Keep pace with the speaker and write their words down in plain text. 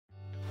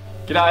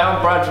G'day,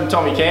 I'm Brad from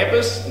Tommy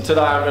Campers, and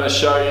today I'm going to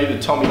show you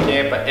the Tommy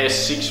Camper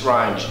S6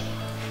 range.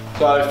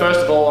 So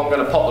first of all, I'm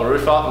going to pop the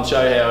roof up and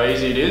show you how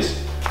easy it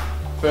is.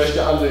 First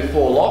you undo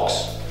 4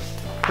 locks,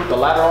 put the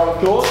ladder on of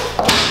course,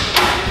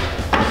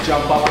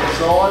 jump up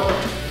inside.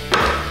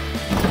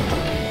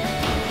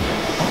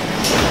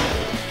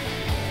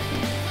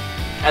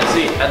 That's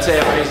it, that's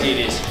how easy it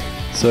is.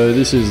 So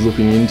this is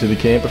looking into the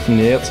camper from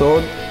the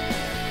outside.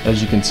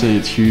 As you can see,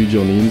 it's huge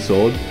on the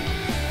inside.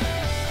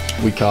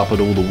 We carpet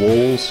all the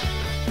walls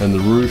and the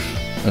roof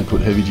and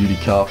put heavy duty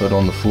carpet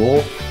on the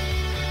floor.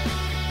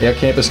 Our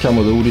campers come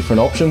with all different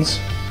options.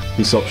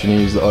 This option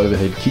here is the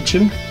overhead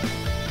kitchen.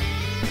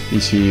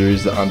 This here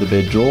is the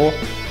underbed drawer.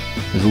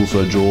 There's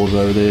also drawers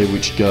over there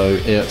which go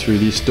out through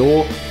this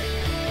door.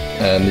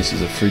 And this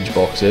is a fridge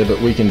box there,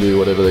 but we can do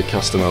whatever the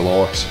customer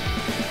likes.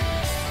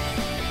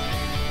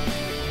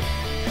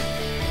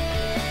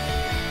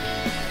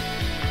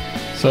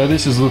 So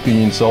this is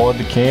looking inside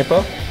the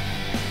camper.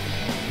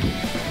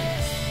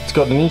 It's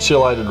got an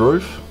insulated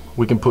roof.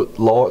 We can put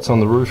lights on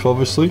the roof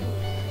obviously.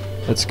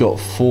 It's got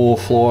 4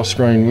 fly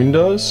screen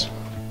windows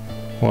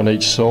on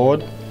each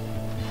side.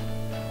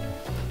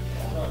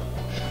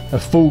 A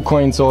full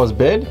queen size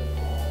bed.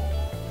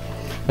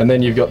 And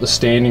then you've got the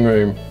standing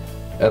room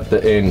at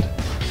the end.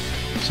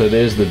 So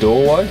there's the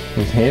doorway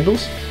with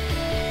handles.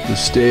 The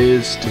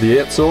stairs to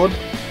the outside.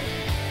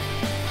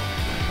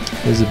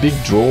 There's a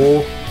big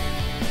drawer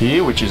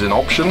here, which is an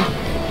option,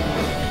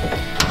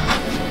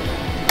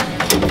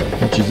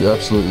 which is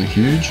absolutely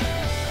huge,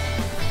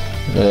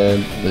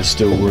 and there's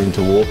still room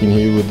to walk in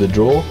here with the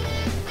drawer.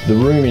 The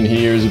room in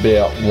here is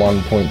about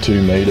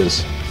 1.2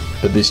 meters,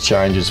 but this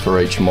changes for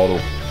each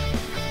model.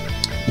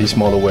 This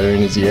model we're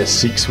in is the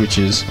S6, which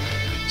is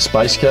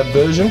space cab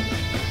version.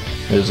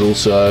 There's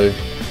also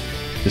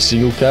the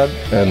single cab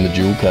and the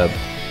dual cab.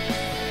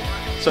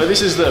 So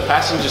this is the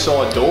passenger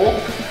side door.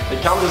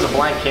 It comes as a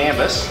blank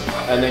canvas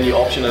and then you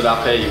option it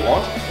up how you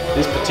want.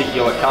 This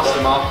particular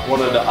customer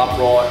wanted an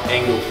upright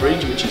angle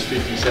fridge, which is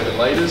 57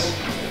 litres.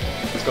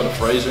 It's got a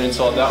freezer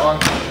inside that one.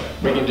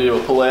 We can do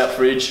a pull-out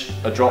fridge,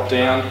 a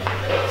drop-down.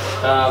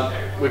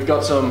 We've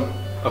got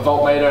a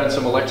voltmeter and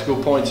some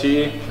electrical points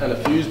here and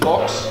a fuse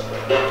box.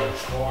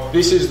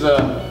 This is the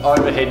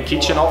overhead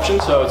kitchen option,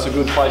 so it's a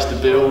good place to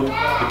build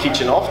the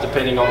kitchen off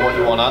depending on what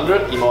you want under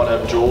it. You might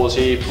have drawers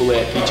here,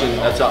 pull-out kitchen,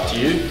 that's up to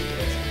you.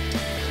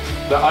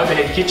 The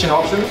overhead kitchen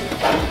option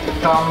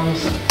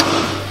comes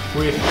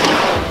with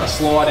a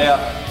slide out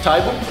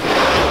table.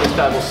 This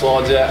table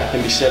slides out and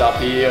can be set up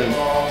here and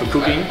for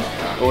cooking,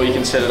 or you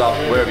can set it up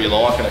wherever you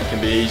like and it can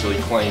be easily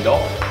cleaned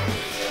off.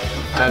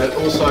 And it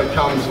also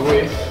comes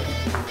with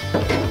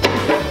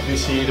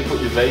this here to put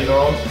your Viva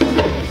on.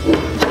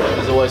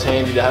 It's always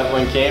handy to have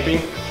when camping.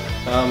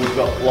 We've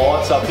got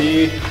lights up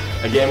here.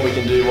 Again, we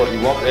can do what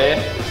you want there.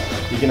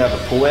 You can have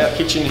a pull-out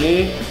kitchen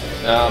here.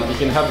 You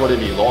can have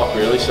whatever you like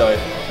really, so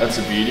that's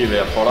the beauty of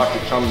our product.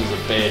 It comes as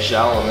a bare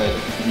shell and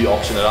then you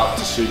option it up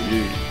to suit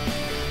you.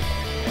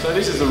 So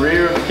this is the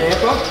rear of the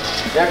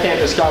camper. Our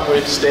campers come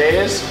with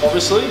stairs,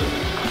 obviously,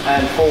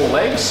 and 4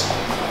 legs.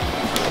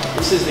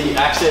 This is the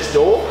access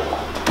door.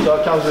 So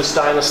it comes with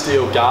stainless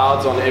steel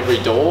guards on every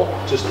door,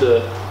 just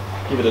to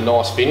give it a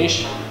nice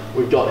finish.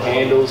 We've got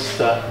handles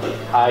to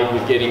aid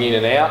with getting in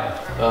and out.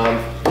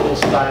 All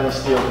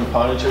stainless steel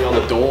componentry on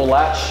the door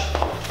latch.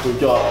 We've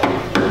got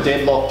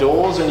deadlock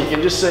doors, and you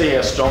can just see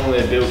how strong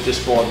they're built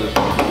just by the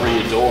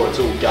rear door. It's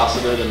all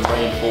gusseted and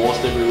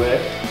reinforced everywhere.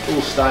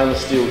 All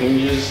stainless steel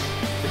hinges.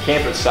 The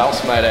camper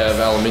itself's made out of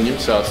aluminium,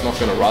 so it's not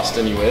going to rust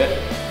anywhere.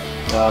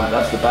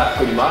 That's the back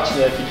pretty much.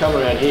 Now if you come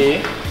around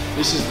here,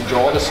 this is the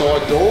driver's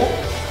side door.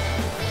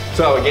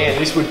 So again,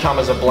 this would come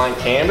as a blank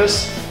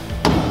canvas.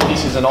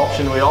 This is an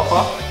option we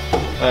offer,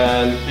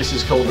 and this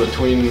is called the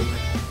twin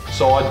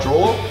side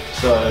drawer.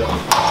 So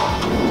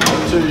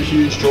 2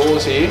 huge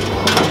drawers here, 2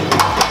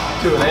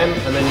 of them,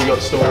 and then you've got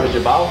storage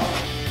above.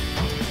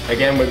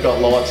 Again, we've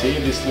got lights here.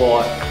 This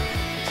light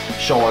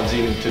shines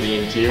into the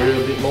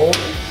interior a bit more.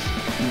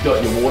 You've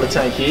got your water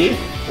tank here,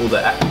 or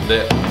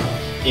the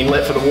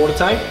inlet for the water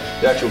tank.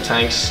 The actual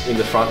tank's in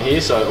the front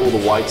here, so all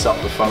the weight's up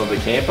the front of the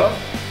camper.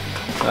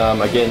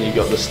 Again, you've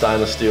got the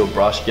stainless steel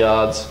brush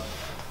guards.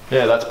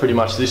 Yeah, that's pretty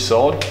much this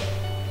side.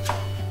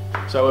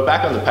 So we're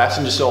back on the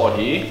passenger side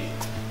here.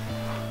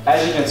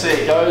 As you can see,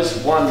 it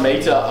goes 1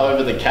 meter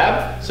over the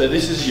cab. So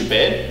this is your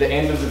bed. The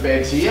end of the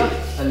bed's here,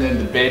 and then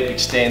the bed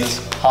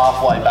extends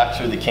halfway back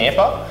through the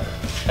camper.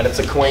 And it's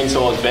a queen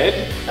size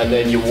bed, and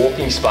then your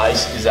walking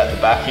space is at the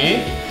back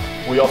here.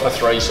 We offer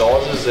 3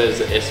 sizes. There's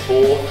the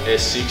S4,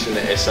 S6 and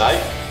the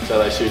S8. So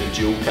they suit a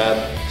dual cab,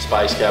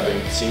 space cab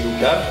and single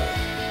cab.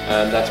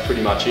 And that's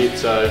pretty much it.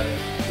 So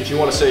if you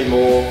want to see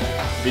more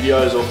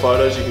videos or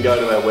photos, you can go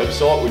to our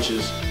website, which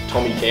is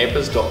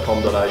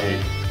tommycampers.com.au.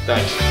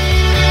 Thanks.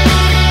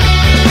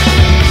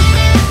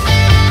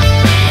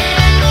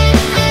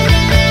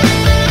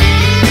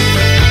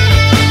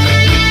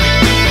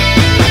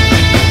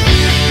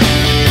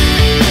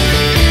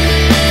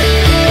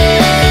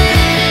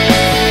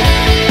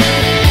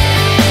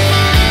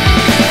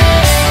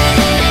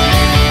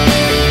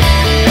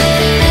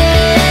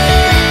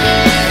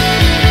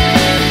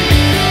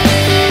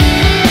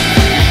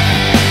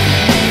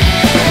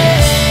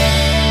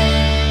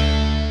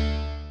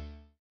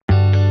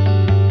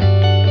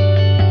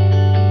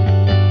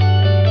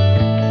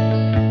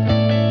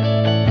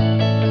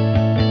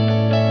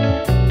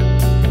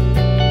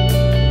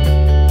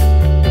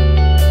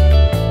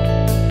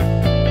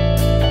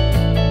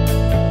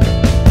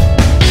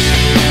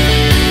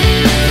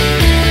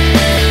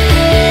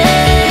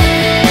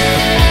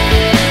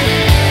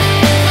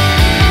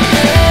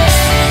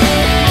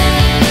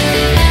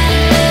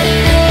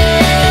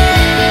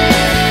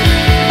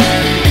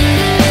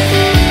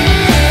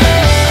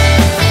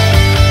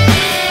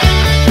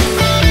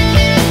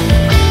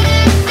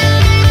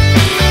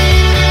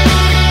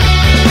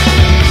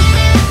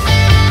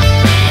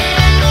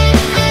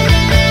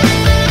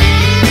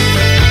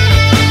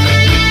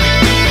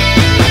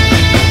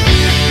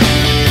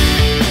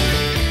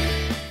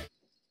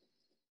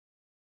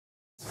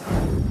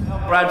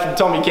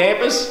 Tommy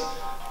Campers.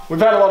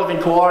 We've had a lot of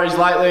inquiries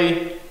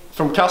lately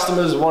from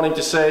customers wanting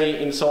to see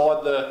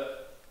inside the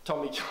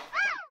Tommy.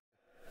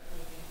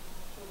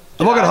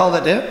 Am I going to hold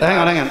that down? Hang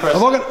on. Am I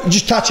going to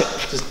just touch it?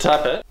 Just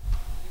tap it.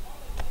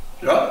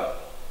 Right.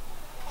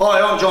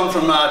 Hi, I'm John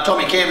from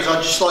Tommy Campers.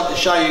 I'd just like to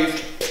show you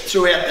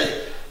throughout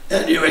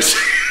the US.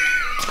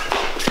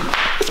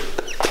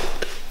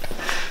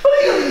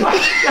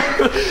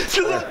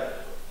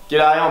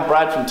 G'day, I'm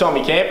Brad from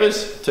Tommy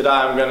Campers. Today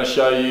I'm going to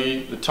show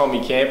you the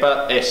Tommy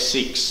Camper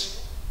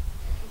S6.